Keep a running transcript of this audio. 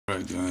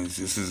Alright guys,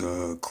 this is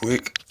a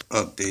quick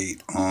update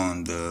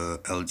on the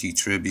LG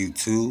Tribute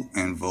 2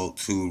 and Vault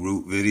 2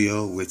 root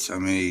video, which I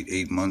made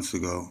 8 months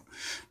ago.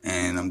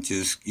 And I'm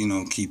just,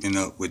 keeping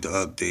up with the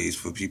updates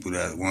for people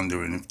that are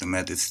wondering if the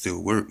method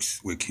still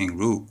works with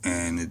kingroot,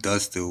 and it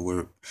does still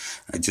work.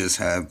 I just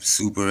have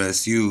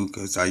superSU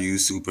because I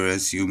use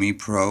superSU Me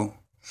Pro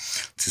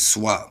to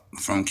swap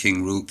from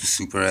kingroot to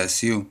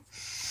superSU.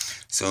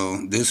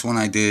 So this one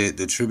I did,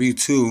 the Tribute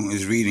 2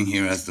 is reading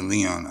here as the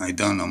Leon. I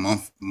done a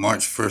month,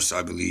 March 1st,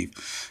 I believe.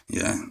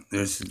 Yeah,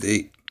 there's the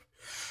date.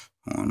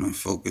 Oh, my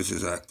focus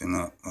is acting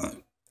up.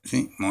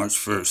 See, March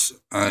 1st.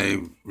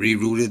 I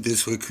rerouted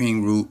this with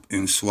kingroot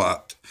and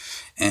swapped.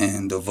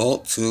 And the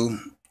Vault 2,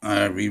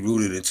 I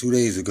rerouted it 2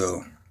 days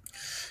ago.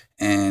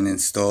 And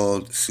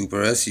installed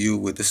superSU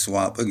with the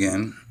swap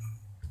again.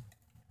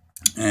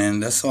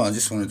 And that's all. I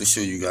just wanted to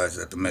show you guys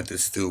that the method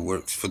still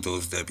works for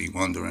those that be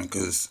wondering,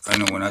 because I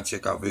know when I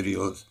check out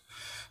videos,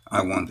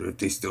 I wonder if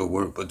they still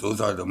work. But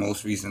those are the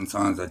most recent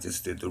times I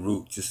just did the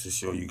root just to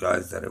show you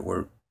guys that it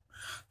worked.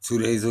 2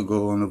 days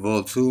ago on the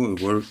Vault 2,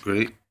 it worked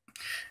great.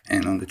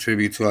 And on the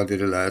Tribute 2, I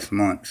did it last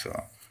month. So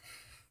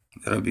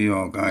that'll be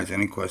all, guys.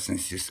 Any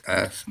questions, just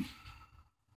ask.